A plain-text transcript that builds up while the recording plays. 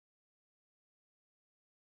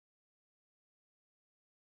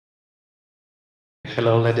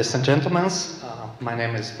Hello, ladies and gentlemen. My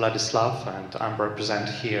name is Vladyslav, and I'm represent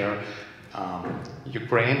here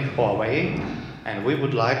Ukraine, Huawei, and we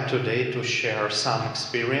would like today to share some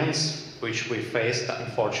experience which we faced,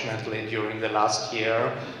 unfortunately, during the last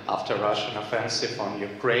year after Russian offensive on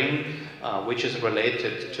Ukraine, which is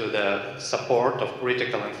related to the support of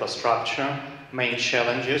critical infrastructure, main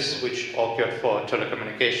challenges which occurred for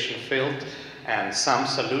telecommunication field, and some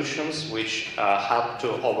solutions which help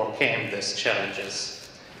to overcome these challenges.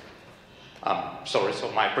 Sorry,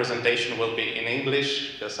 so my presentation will be in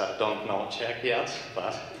English because I don't know Czech yet,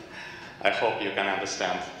 but I hope you can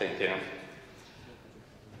understand. Thank you.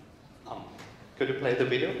 Could you play the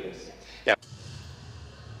video, please? Yeah.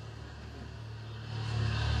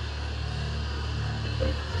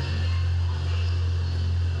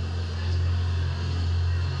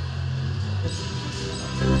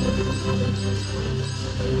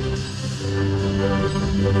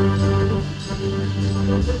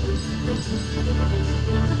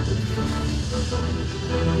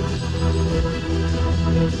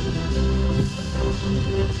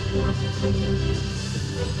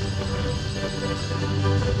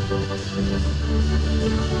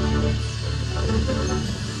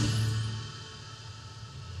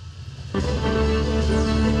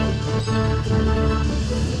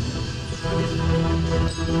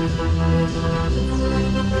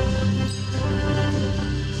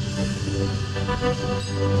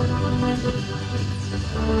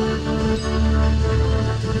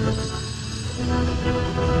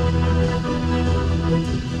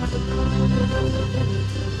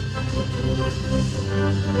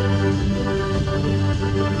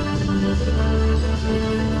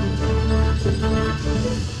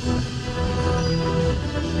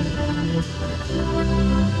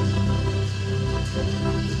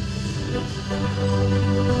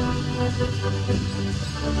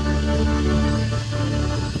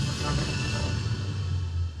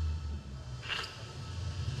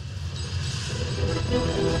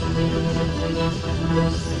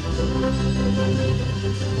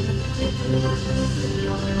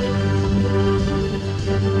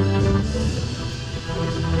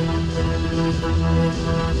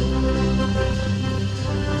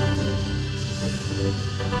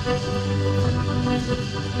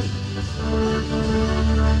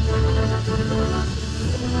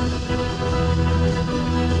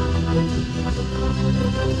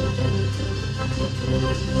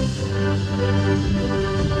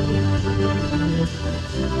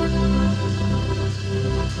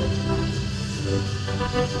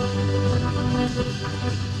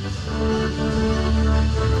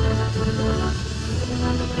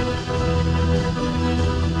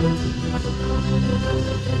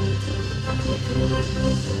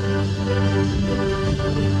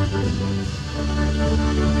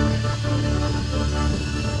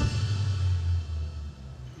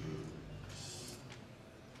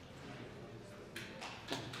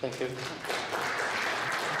 Thank you.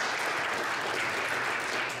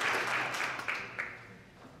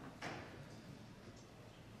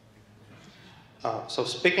 So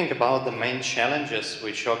speaking about the main challenges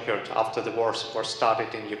which occurred after the wars were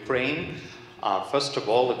started in Ukraine, first of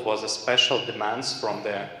all, it was a special demands from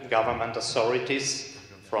the government authorities,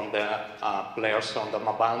 from the players on the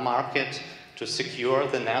mobile market to secure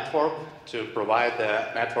the network, to provide the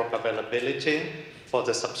network availability for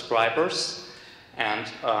the subscribers. And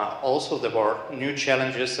also there were new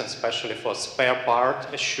challenges, especially for spare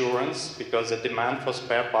part assurance, because the demand for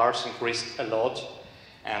spare parts increased a lot,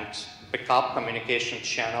 and backup communication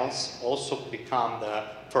channels also become the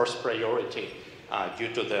first priority due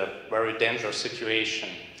to the very dangerous situation.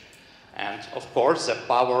 And of course, the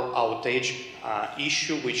power outage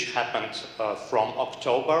issue, which happened from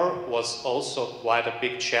October, was also quite a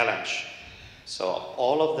big challenge. So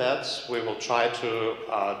all of that we will try to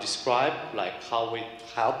describe, like how we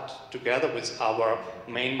helped together with our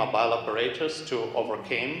main mobile operators to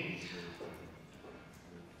overcome.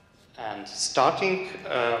 And starting,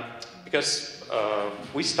 because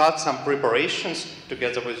we start some preparations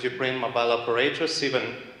together with Ukraine mobile operators even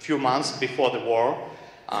a few months before the war,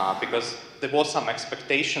 because there was some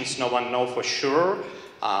expectations, no one know for sure,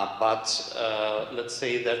 but let's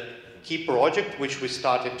say that key project which we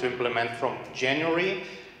started to implement from January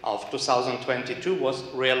of 2022 was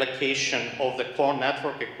reallocation of the core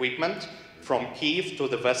network equipment from Kyiv to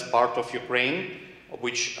the west part of Ukraine,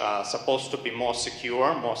 which supposed to be more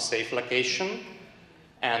secure, more safe location.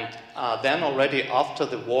 And then already after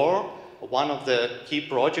the war, one of the key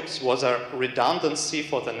projects was a redundancy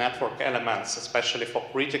for the network elements, especially for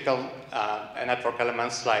critical network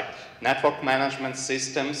elements like network management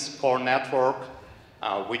systems, core network,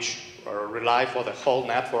 which rely for the whole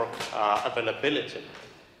network availability.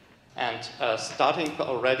 And starting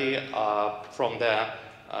already from the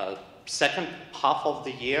second half of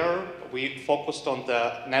the year, we focused on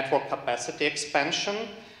the network capacity expansion,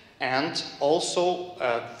 and also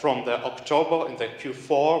from the October in the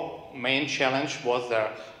Q4, main challenge was the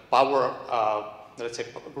power, let's say,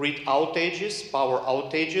 grid outages, power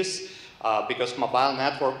outages, because mobile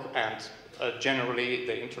network and generally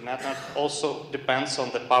the internet network also depends on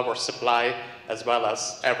the power supply as well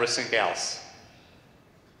as everything else.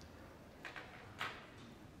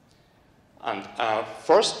 And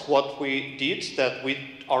first, what we did, that we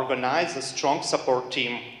organized a strong support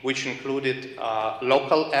team, which included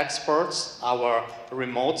local experts, our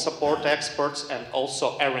remote support experts, and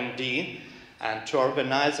also R&D, and to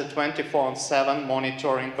organize a 24/7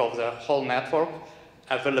 monitoring of the whole network,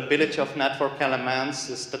 availability of network elements,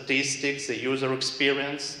 the statistics, the user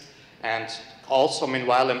experience, and also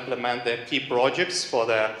meanwhile implement the key projects for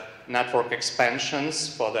the network expansions,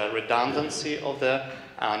 for the redundancy of the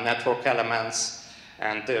network elements,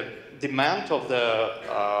 and the demand of the,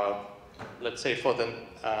 let's say, for the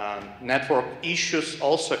network issues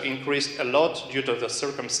also increased a lot due to the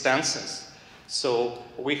circumstances. So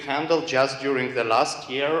we handled just during the last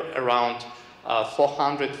year around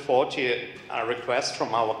 440 requests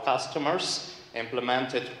from our customers,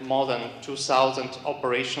 implemented more than 2,000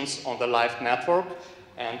 operations on the live network,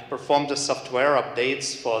 and performed the software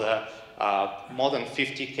updates for the more than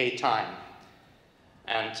 50K time.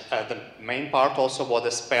 And the main part also was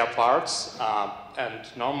the spare parts, and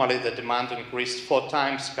normally the demand increased 4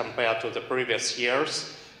 times compared to the previous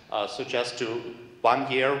years. So just to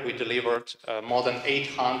 1 year, we delivered more than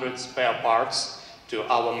 800 spare parts to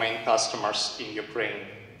our main customers in Ukraine.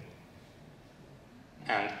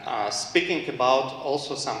 And speaking about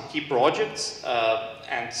also some key projects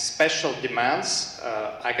and special demands,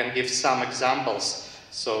 I can give some examples.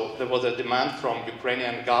 So there was a demand from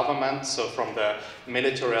Ukrainian government, so from the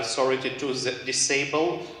military authority, to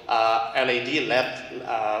disable LED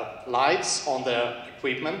lights on the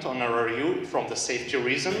equipment on RRU from the safety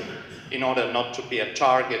reason, in order not to be a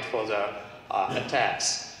target for the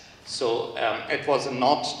attacks. So it was a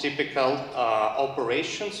not typical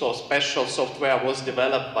operation, so special software was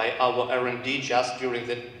developed by our R&D just during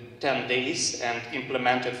the 10 days and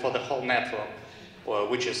implemented for the whole network,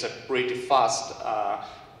 which is a pretty fast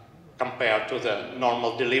compared to the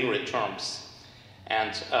normal delivery terms.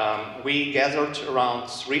 And we gathered around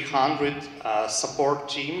 300 support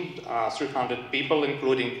team, 300 people,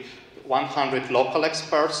 including 100 local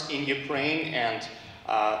experts in Ukraine, and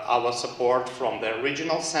our support from the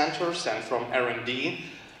regional centers and from R&D,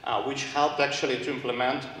 which helped actually to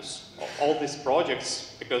implement all these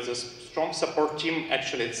projects, because the strong support team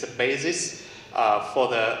actually is the basis for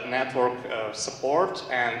the network support,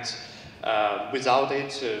 and without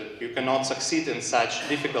it you cannot succeed in such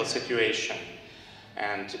difficult situation.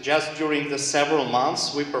 And just during the several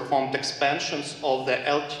months we performed expansions of the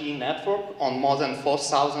LTE network on more than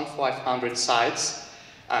 4,500 sites.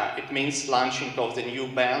 It means launching of the new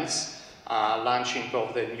bands, launching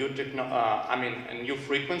of the new new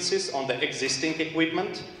frequencies on the existing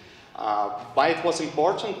equipment. Why it was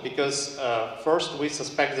important? Because first we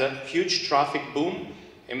suspect the huge traffic boom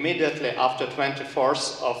immediately after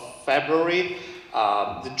 24th of February.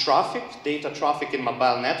 The traffic, data traffic in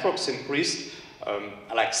mobile networks increased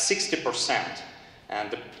like 60%, and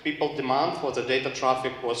the people demand for the data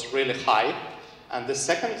traffic was really high. And the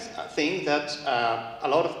second thing, that a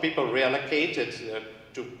lot of people reallocated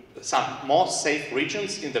to some more safe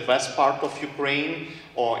regions in the west part of Ukraine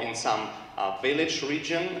or in some village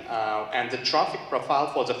region, and the traffic profile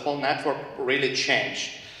for the whole network really changed.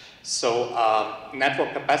 So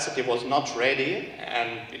network capacity was not ready,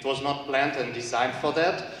 and it was not planned and designed for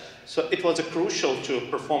that. So it was crucial to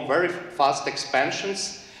perform very fast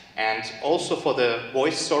expansions, and also for the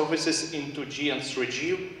voice services in 2G and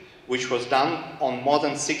 3G, which was done on more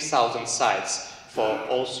than 6,000 sites for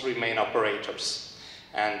all 3 main operators.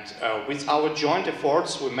 And with our joint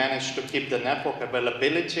efforts, we managed to keep the network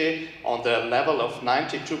availability on the level of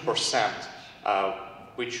 92%,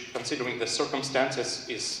 which, considering the circumstances,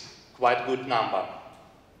 is quite a good number.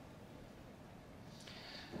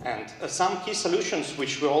 And some key solutions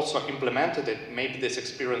which we also implemented, maybe this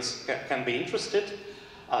experience can be interested.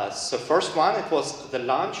 So first one, it was the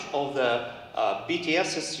launch of the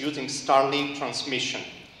BTSs using Starlink transmission.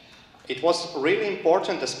 It was really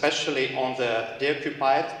important, especially on the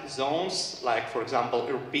deoccupied zones, like, for example,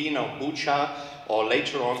 Irpin or Bucha, or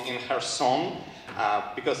later on in Kherson,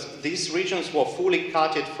 because these regions were fully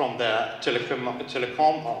cut from the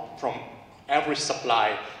telecom, from every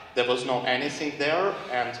supply, there was no anything there,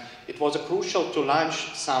 and it was crucial to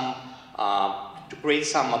launch some, to create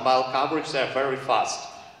some mobile coverage there very fast.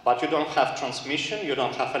 But you don't have transmission, you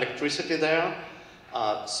don't have electricity there.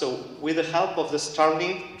 So with the help of the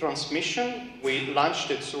Starlink transmission, we launched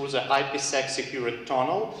it through the IPsec secured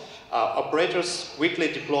tunnel. Operators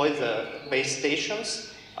quickly deployed the base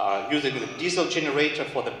stations using the diesel generator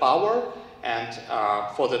for the power, and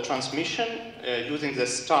for the transmission using the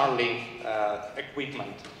Starlink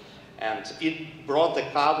equipment. And it brought the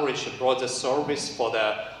coverage, it brought the service for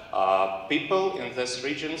the people in these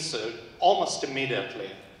regions almost immediately.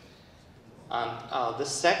 And the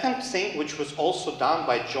second thing, which was also done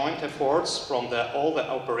by joint efforts from all the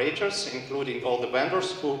operators, including all the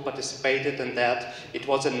vendors who participated in that, it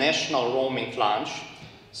was a national roaming launch.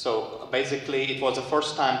 So basically, it was the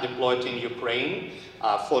first time deployed in Ukraine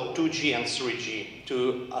for 2G and 3G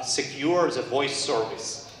to secure the voice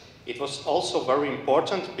service. It was also very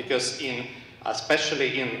important because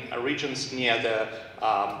especially in regions near the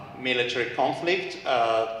military conflict,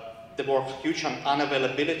 there were huge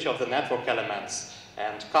unavailability of the network elements,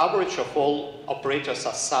 and coverage of all operators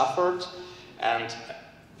has suffered. And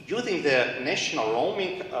using the national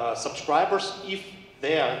roaming, subscribers, if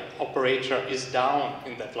their operator is down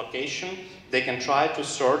in that location, they can try to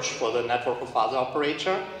search for the network of other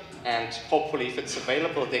operator, and hopefully if it's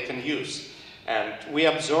available, they can use. And we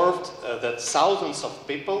observed that thousands of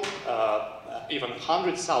people, even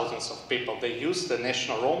hundreds of thousands of people, they use the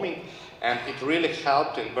national roaming, and it really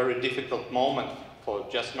helped in very difficult moment for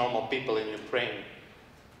just normal people in Ukraine.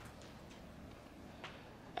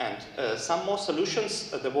 And some more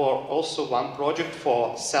solutions. There were also one project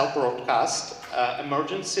for cell broadcast,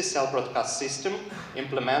 emergency cell broadcast system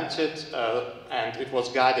implemented, and it was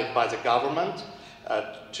guided by the government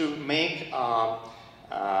to make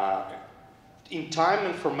in-time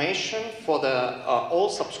information for all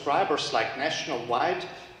subscribers, like nationwide,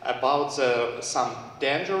 about some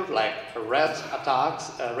danger, like red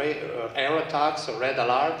attacks, air attacks, or red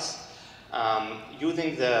alerts,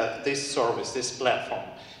 using this service, this platform.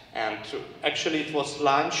 And actually it was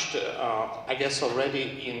launched, I guess,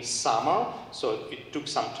 already in summer, so it took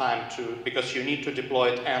some time because you need to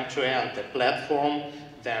deploy it end-to-end, the platform,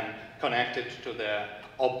 then connect it to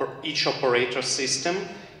each operator system,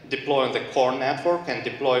 deploy on the core network, and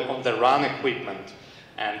deploy on the RAN equipment.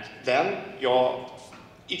 And then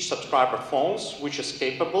each subscriber phones, which is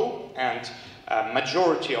capable, and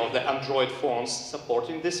majority of the Android phones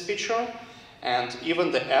supporting this feature, and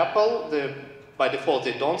even the Apple, by default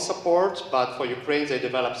they don't support, but for Ukraine they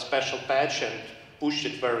developed special patch and pushed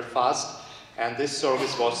it very fast, and this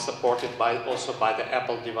service was supported also by the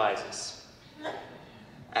Apple devices.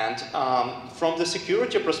 And from the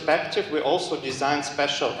security perspective, we also designed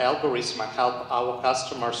special algorithms and help our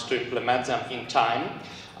customers to implement them in time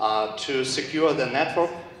to secure the network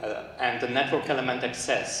and the network element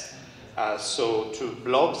access. So to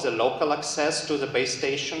block the local access to the base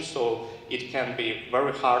station, so it can be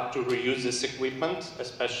very hard to reuse this equipment,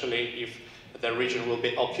 especially if the region will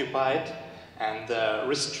be occupied, and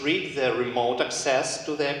restrict the remote access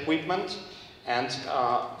to the equipment, and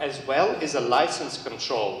as well as a license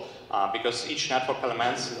control, because each network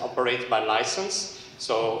element is operated by license.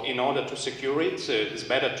 So in order to secure it, it's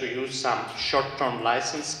better to use some short-term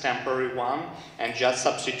license, temporary one, and just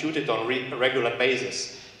substitute it on a regular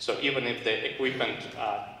basis. So even if the equipment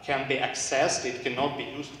can be accessed, it cannot be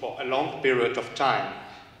used for a long period of time.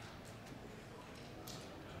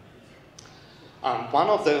 One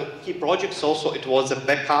of the key projects also, it was a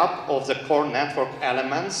backup of the core network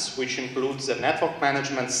elements, which includes the network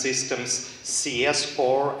management systems, CS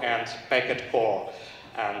core and packet core.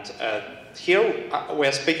 And here we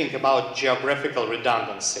are speaking about geographical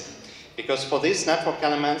redundancy, because for these network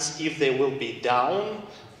elements, if they will be down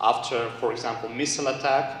after, for example, missile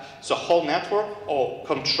attack, the whole network or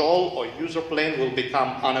control or user plane will become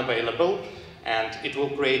unavailable, and it will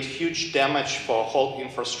create huge damage for whole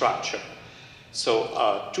infrastructure.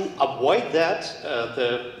 So to avoid that,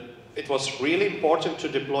 it was really important to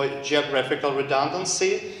deploy geographical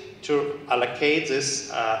redundancy to allocate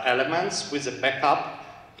these elements with a backup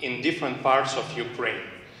in different parts of Ukraine.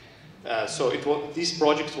 So this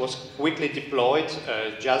project was quickly deployed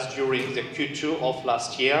just during the Q2 of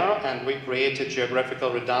last year, and we created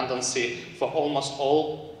geographical redundancy for almost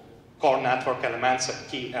all core network elements and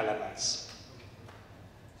key elements.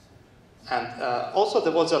 And also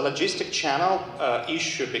there was a logistic channel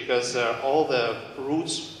issue, because all the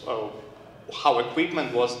routes, how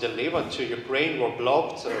equipment was delivered to Ukraine were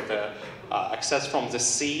blocked. The access from the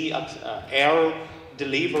sea, air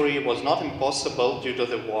delivery was not impossible due to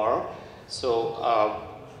the war. So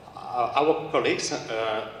our colleagues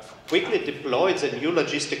quickly deployed the new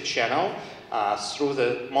logistic channel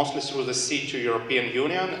mostly through the sea to European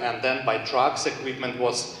Union, and then by trucks equipment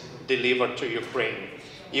was delivered to Ukraine.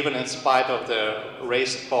 Even in spite of the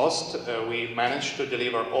raised cost, we managed to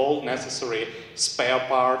deliver all necessary spare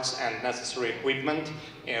parts and necessary equipment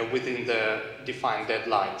within the defined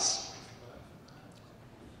deadlines.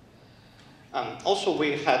 Also,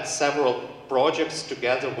 we had several projects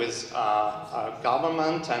together with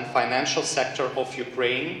government and financial sector of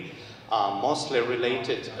Ukraine, mostly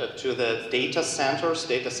related to the data centers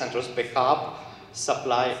backup,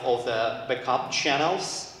 supply of the backup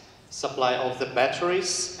channels, supply of the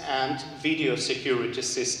batteries, and video security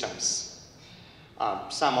systems.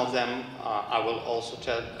 Some of them I will also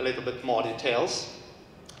tell a little bit more details.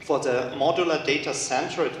 For the modular data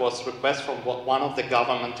center, it was a request from one of the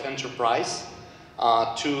government enterprise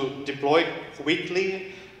to deploy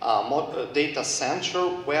quickly a data center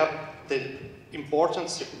where the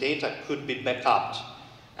important data could be backed.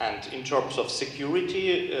 And in terms of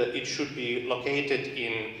security, it should be located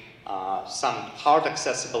in some hard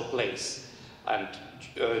accessible place. And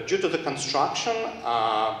due to the construction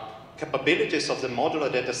capabilities of the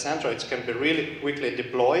modular data center, it can be really quickly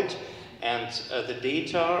deployed, and the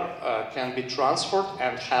data can be transferred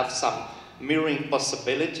and have some mirroring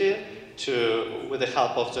possibility with the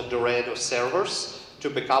help of the Dorado servers to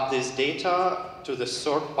back up this data to the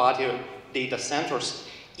third-party data centers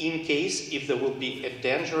in case if there will be a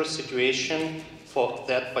dangerous situation for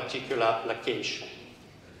that particular location.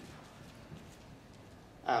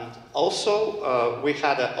 And also, we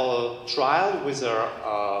had a trial with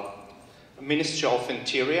the Ministry of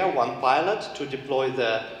Interior, one pilot, to deploy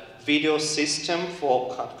the video system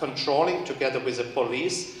for controlling, together with the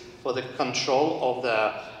police, for the control of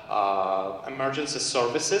the emergency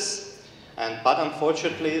services. But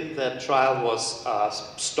unfortunately, the trial was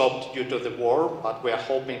stopped due to the war, but we are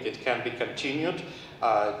hoping it can be continued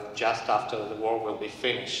just after the war will be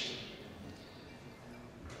finished.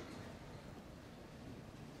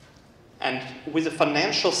 And with the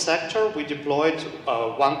financial sector, we deployed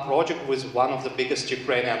one project with one of the biggest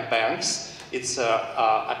Ukrainian banks. It's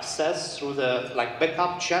access through the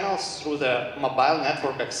backup channels through the mobile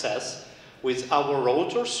network access with our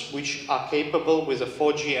routers, which are capable with a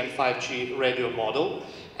 4G and 5G radio model.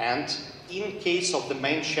 And in case of the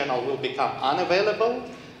main channel will become unavailable,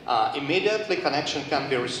 immediately connection can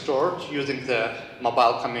be restored using the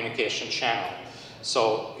mobile communication channel.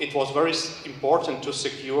 So it was very important to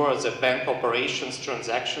secure the bank operations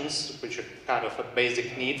transactions, which are kind of a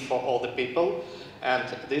basic need for all the people. And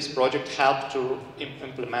this project helped to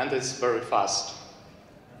implement this very fast.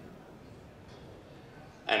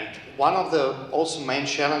 And one of the also main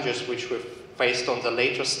challenges which we faced on the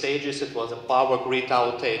later stages, it was the power grid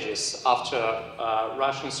outages. After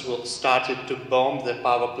Russians started to bomb the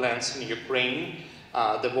power plants in Ukraine,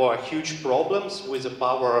 there were huge problems with the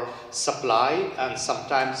power supply, and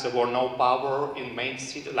sometimes there were no power in main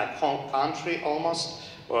city, like home country almost,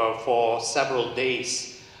 for several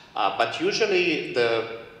days. But usually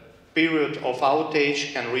the period of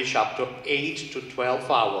outage can reach up to 8 to 12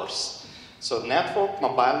 hours. So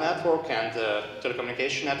mobile network and the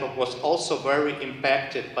telecommunication network was also very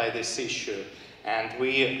impacted by this issue. And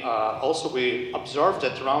we observed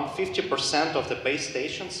that around 50% of the base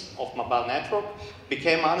stations of mobile network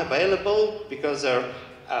became unavailable because their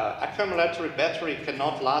accumulatory battery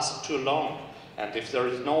cannot last too long. And if there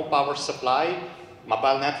is no power supply,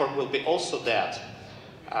 mobile network will be also dead.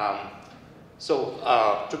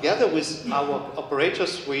 Together with our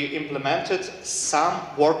operators, we implemented some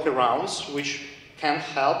workarounds which can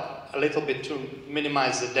help a little bit to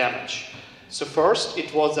minimize the damage. So first,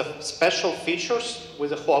 it was a special features with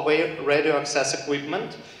the Huawei radio access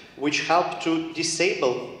equipment, which helped to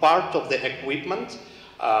disable part of the equipment,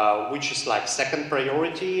 which is like second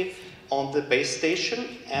priority on the base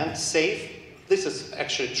station, and save. This is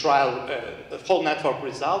actually trial, the whole network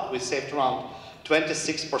result. We saved around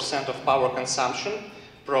 26% of power consumption,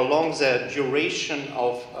 prolong the duration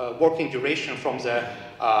of working duration from the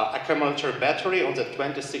accumulator battery on the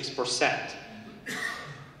 26%.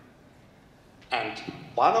 And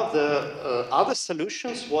one of the other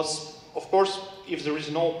solutions was, of course, if there is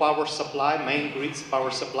no power supply, main grid's power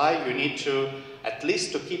supply, you need to at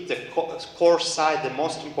least to keep the core site, the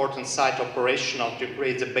most important site operational to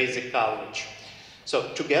create the basic coverage.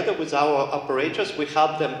 So together with our operators, we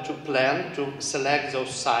help them to plan, to select those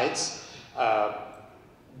sites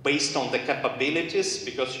based on the capabilities,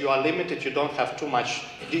 because you are limited, you don't have too much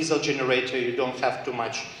diesel generator, you don't have too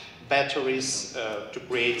much batteries to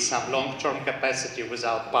create some long-term capacity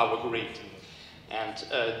without power grid. And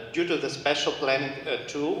due to the special planning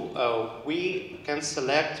tool, we can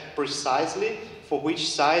select precisely for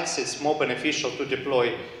which sites it's more beneficial to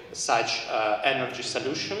deploy such energy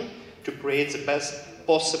solution to create the best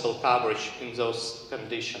possible coverage in those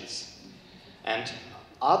conditions. And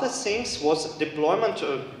other things was deployment.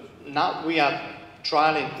 Now we are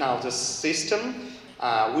trialing now the system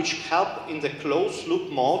which help in the closed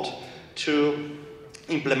loop mode to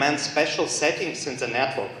implement special settings in the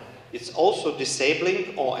network. It's also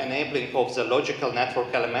disabling or enabling of the logical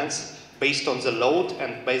network elements based on the load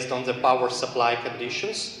and based on the power supply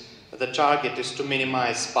conditions. The target is to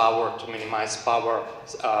minimize power,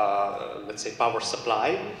 let's say power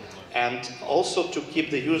supply, and also to keep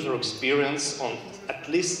the user experience on at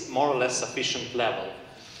least more or less sufficient level.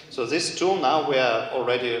 So this tool now we are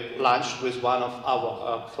already launched with one of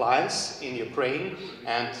our clients in Ukraine,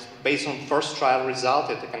 and based on first trial result,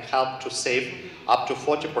 it can help to save up to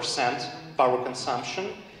 40% power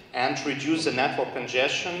consumption and reduce the network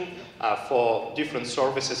congestion for different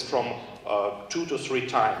services from 2 to 3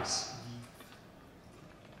 times.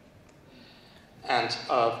 And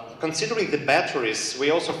considering the batteries, we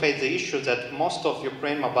also face the issue that most of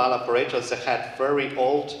Ukraine mobile operators had very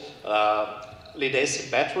old lead-acid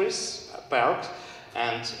batteries parked,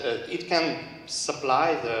 and it can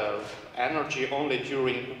supply the energy only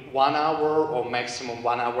during 1 hour or maximum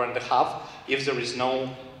 1 hour and a half if there is no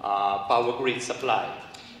power grid supply.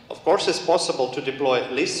 Of course, it's possible to deploy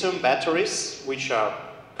lithium batteries, which are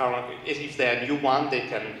currently, if they are new one, they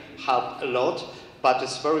can help a lot, but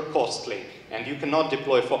it's very costly, and you cannot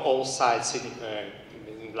deploy for all sites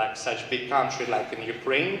in like such big country like in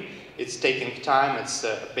Ukraine. It's taking time, it's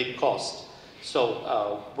a big cost.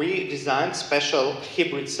 So we designed special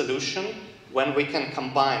hybrid solution when we can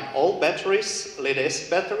combine all batteries, lead-acid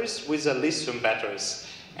batteries, with the lithium batteries.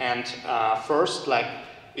 And first, like,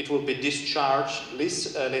 it will be discharged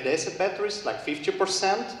lead-acid batteries, like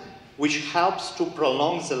 50%, which helps to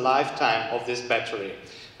prolong the lifetime of this battery.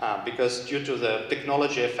 Because due to the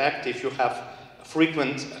technology effect, if you have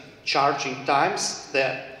frequent charging times,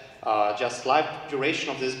 the just life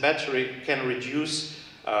duration of this battery can reduce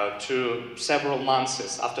to several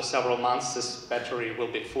months. After several months, this battery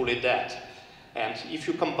will be fully dead. And if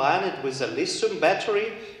you combine it with a lithium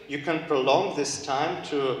battery, you can prolong this time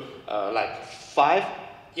to like 5,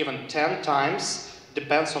 even 10 times,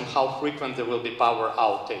 depends on how frequent there will be power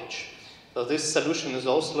outage. So this solution is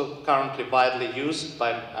also currently widely used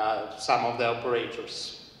by some of the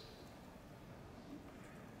operators.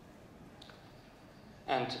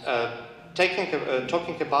 And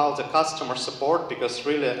talking about the customer support, because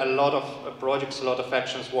really a lot of projects, a lot of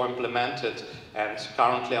actions were implemented and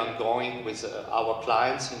currently ongoing with our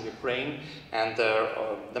clients in Ukraine. And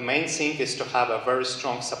the main thing is to have a very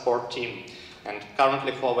strong support team. And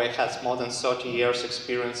currently Huawei has more than 30 years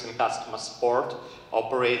experience in customer support,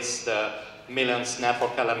 operates the millions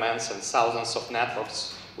network elements and thousands of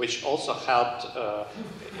networks, which also helped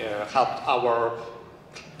our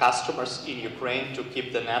customers in Ukraine to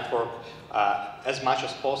keep the network as much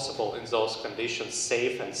as possible in those conditions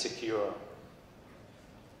safe and secure.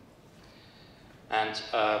 And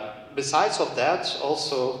besides of that,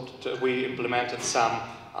 also we implemented some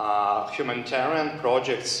humanitarian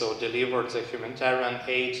projects, so delivered the humanitarian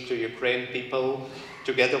aid to Ukraine people.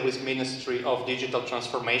 Together with Ministry of Digital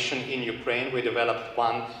Transformation in Ukraine, we developed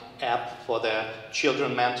one app for the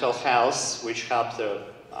children mental health, which helped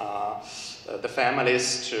the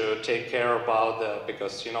families to take care about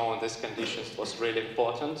because, you know, in these conditions it was really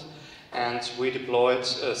important. And we deployed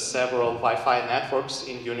several Wi-Fi networks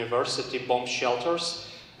in university bomb shelters,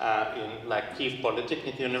 in like Kyiv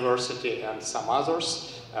Polytechnic University and some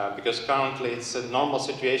others, because currently it's a normal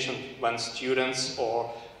situation when students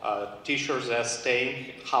or teachers are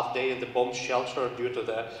staying half day in the bomb shelter due to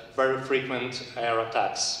the very frequent air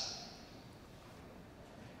attacks.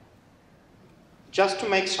 Just to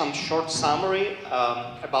make some short summary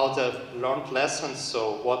about the learned lessons,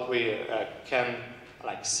 so what we can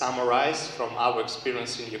like summarize from our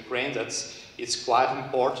experience in Ukraine, it's quite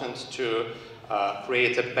important to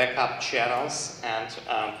create a backup channels and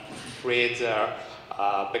create the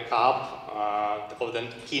backup of the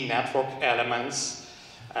key network elements,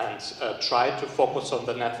 and try to focus on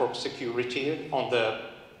the network security, on the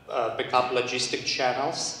backup logistic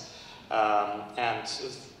channels, and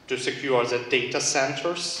to secure the data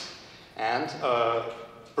centers, and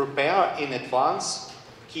prepare in advance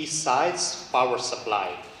key sites power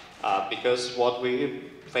supply, because what we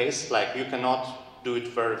face, like, you cannot do it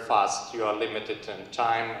very fast. You are limited in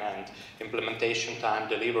time and implementation time,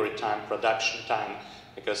 delivery time, production time,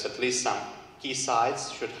 because at least some key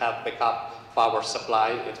sites should have backup power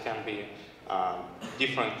supply. It can be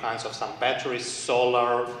different kinds of some batteries,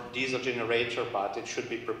 solar, diesel generator, but it should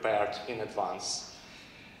be prepared in advance.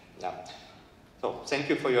 Yeah. So thank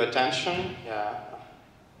you for your attention. Yeah.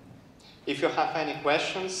 If you have any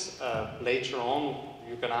questions later on,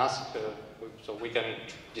 you can ask, so we can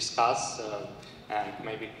discuss, and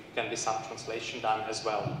maybe can be some translation done as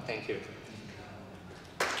well. Thank you.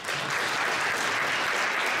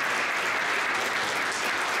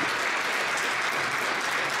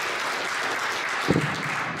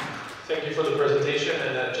 Thank you for the presentation,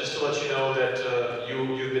 and just to let you know that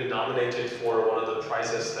you've been nominated for one of the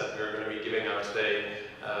prizes that we're going to be giving out today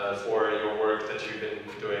for your work that you've been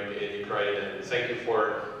doing in Ukraine, and thank you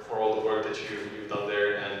for all the work that you've done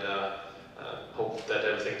there, and hope that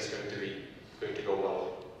everything's going to go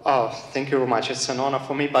well. Oh, thank you very much. It's an honor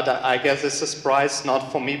for me, but I guess this is a prize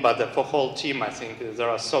not for me, but for the whole team. I think there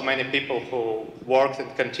are so many people who worked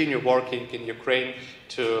and continue working in Ukraine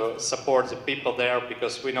to support the people there,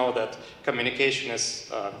 because we know that communication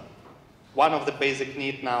is one of the basic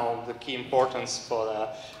needs now, the key importance for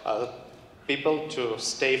the people to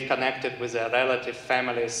stay connected with their relatives,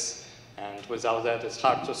 families, and without that it's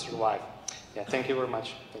hard to survive. Yeah, thank you very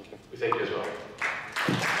much. Thank you. We thank you as well.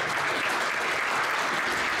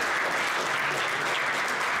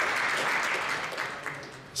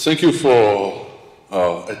 Thank you for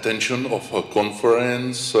attention of a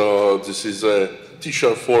conference. This is a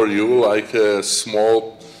T-shirt for you, like a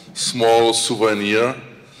small souvenir.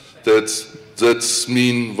 That's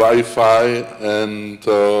mean Wi-Fi and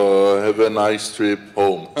have a nice trip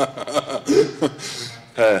home.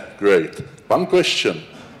 Great. One question.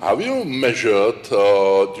 Have you measured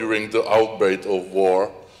during the outbreak of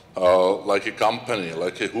war, like a company,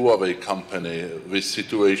 like a Huawei company, with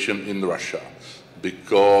situation in Russia?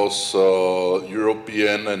 Because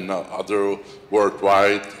European and other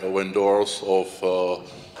worldwide vendors of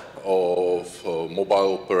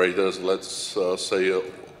mobile operators, let's say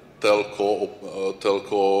telco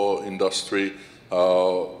industry,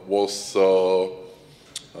 was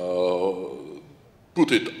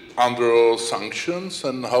put it under sanctions,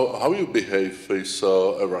 and how you behave with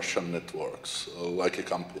Russian networks, like a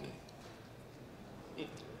company?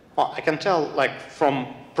 Well, I can tell, like, from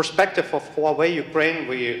perspective of Huawei Ukraine,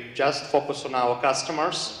 we just focus on our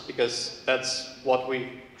customers, because that's what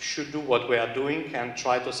we should do, what we are doing, and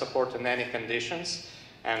try to support in any conditions.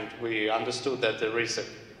 And we understood that there is a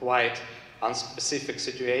quite unspecific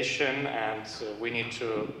situation, and we need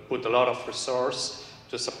to put a lot of resource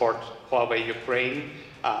to support Huawei Ukraine.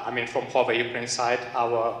 I mean, from Huawei Ukraine side,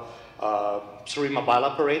 our 3 mobile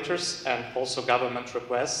operators and also government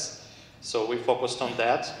requests. So we focused on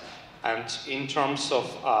that. And in terms of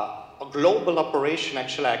a global operation,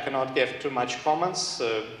 actually, I cannot give too much comments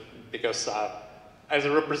because as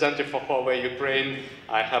a representative for Huawei Ukraine,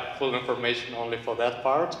 I have full information only for that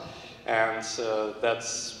part. And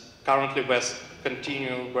that's currently we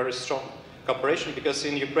continue very strong cooperation, because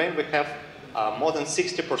in Ukraine we have more than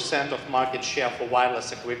 60% of market share for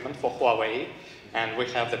wireless equipment for Huawei. And we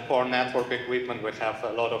have the core network equipment, we have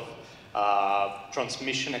a lot of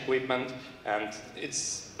transmission equipment, and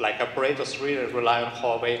it's like operators really rely on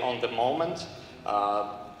Huawei on the moment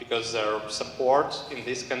because their support in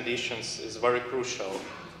these conditions is very crucial.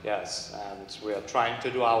 Yes, and we are trying to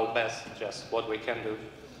do our best, just what we can do.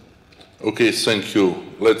 Okay, thank you.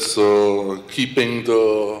 Let's keeping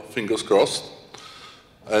the fingers crossed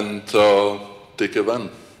and take a run.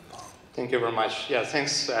 Thank you very much. Yeah,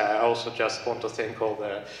 thanks. I also just want to thank all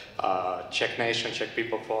the Czech nation, Czech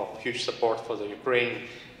people for huge support for the Ukraine.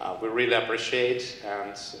 We really appreciate,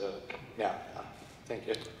 and yeah, thank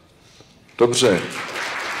you. Dobře.